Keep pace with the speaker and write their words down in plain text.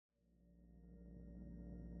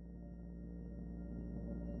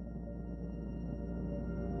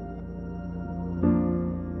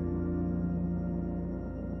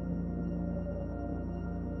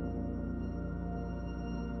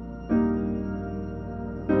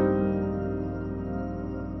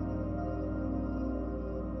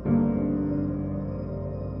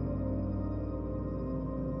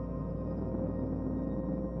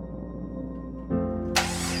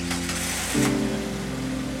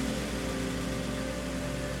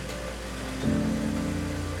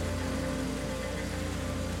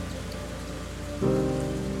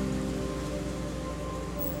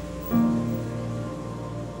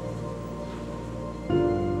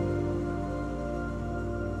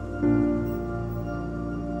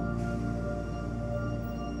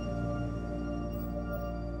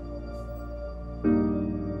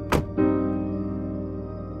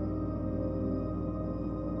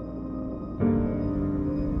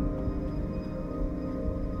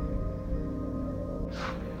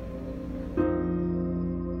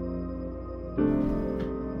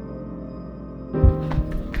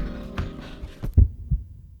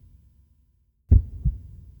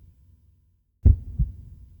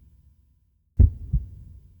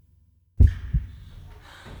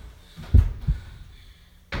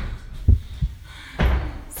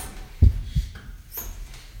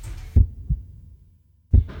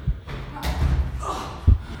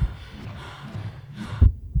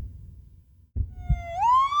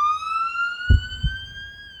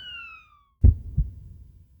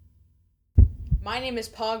My name is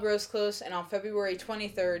Paul Groseclose, and on February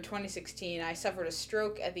 23rd, 2016, I suffered a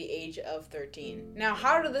stroke at the age of 13. Now,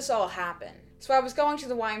 how did this all happen? So I was going to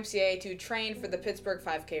the YMCA to train for the Pittsburgh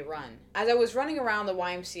 5K run. As I was running around the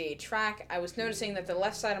YMCA track, I was noticing that the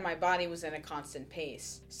left side of my body was in a constant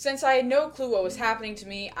pace. Since I had no clue what was happening to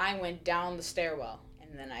me, I went down the stairwell.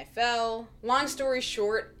 And then I fell. Long story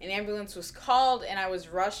short, an ambulance was called and I was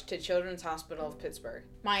rushed to Children's Hospital of Pittsburgh.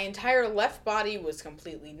 My entire left body was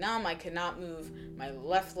completely numb. I could not move my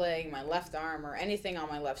left leg, my left arm, or anything on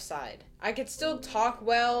my left side. I could still talk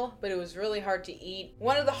well, but it was really hard to eat.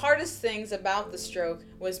 One of the hardest things about the stroke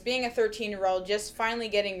was being a 13-year-old, just finally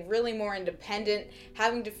getting really more independent,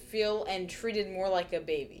 having to feel and treated more like a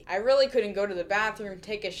baby. I really couldn't go to the bathroom,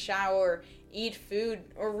 take a shower, eat food,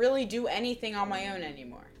 or really do anything on my own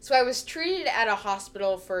anymore. So I was treated at a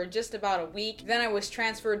hospital for just about a week, then I was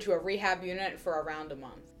transferred to a rehab unit for around a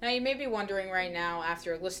month. Now you may be wondering right now,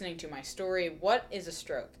 after listening to my story, what is a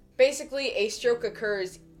stroke? Basically, a stroke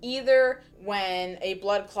occurs either when a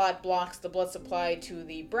blood clot blocks the blood supply to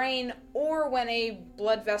the brain or when a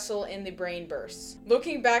blood vessel in the brain bursts.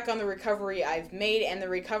 Looking back on the recovery I've made and the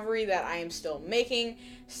recovery that I am still making,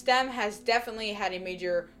 STEM has definitely had a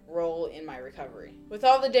major role in my recovery. With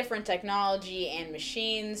all the different technology and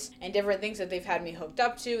machines and different things that they've had me hooked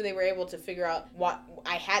up to, they were able to figure out what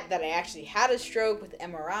I had, that I actually had a stroke with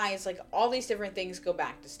MRIs. Like, all these different things go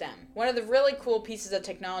back to STEM. One of the really cool pieces of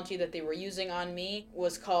technology that they were using on me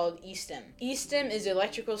was called eSTIM. eSTIM is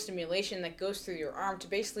electrical stimulation that goes through your arm to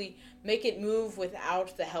basically make it move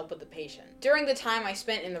without the help of the patient. During the time I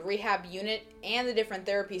spent in the rehab unit and the different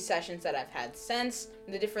therapy sessions that I've had since,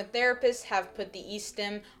 the different therapists have put the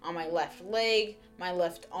eSTIM on my left leg, my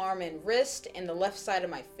left arm and wrist, and the left side of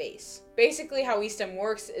my face. Basically, how eSTIM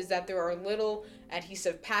works is that there are little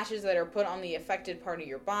adhesive patches that are put on the affected part of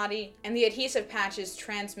your body, and the adhesive patches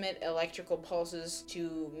transmit electrical pulses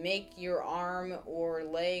to make your arm or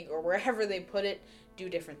leg or wherever they put it do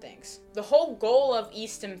different things. The whole goal of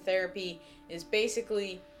eSTIM therapy is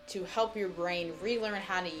basically to help your brain relearn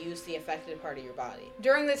how to use the affected part of your body.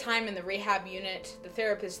 During the time in the rehab unit, the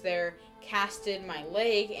therapist there casted my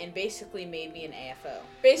leg and basically made me an AFO.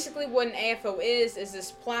 Basically what an AFO is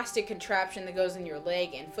this plastic contraption that goes in your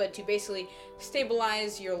leg and foot to basically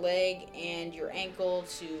stabilize your leg and your ankle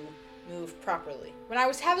to move properly. When I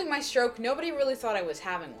was having my stroke, nobody really thought I was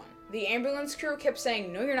having one. The ambulance crew kept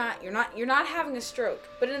saying, "No, you're not having a stroke."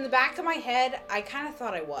 But in the back of my head, I kind of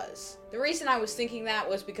thought I was. The reason I was thinking that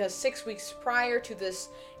was because 6 weeks prior to this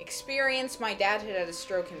experience, my dad had a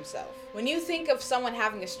stroke himself. When you think of someone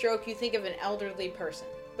having a stroke, you think of an elderly person.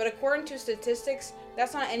 But according to statistics,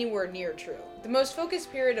 that's not anywhere near true. The most focused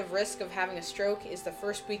period of risk of having a stroke is the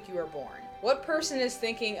first week you are born. What person is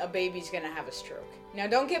thinking a baby's gonna have a stroke? Now,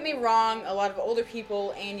 don't get me wrong, a lot of older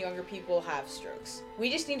people and younger people have strokes. We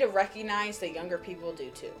just need to recognize that younger people do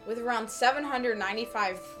too. With around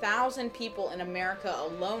 795,000 people in America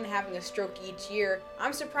alone having a stroke each year,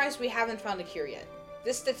 I'm surprised we haven't found a cure yet.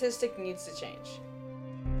 This statistic needs to change.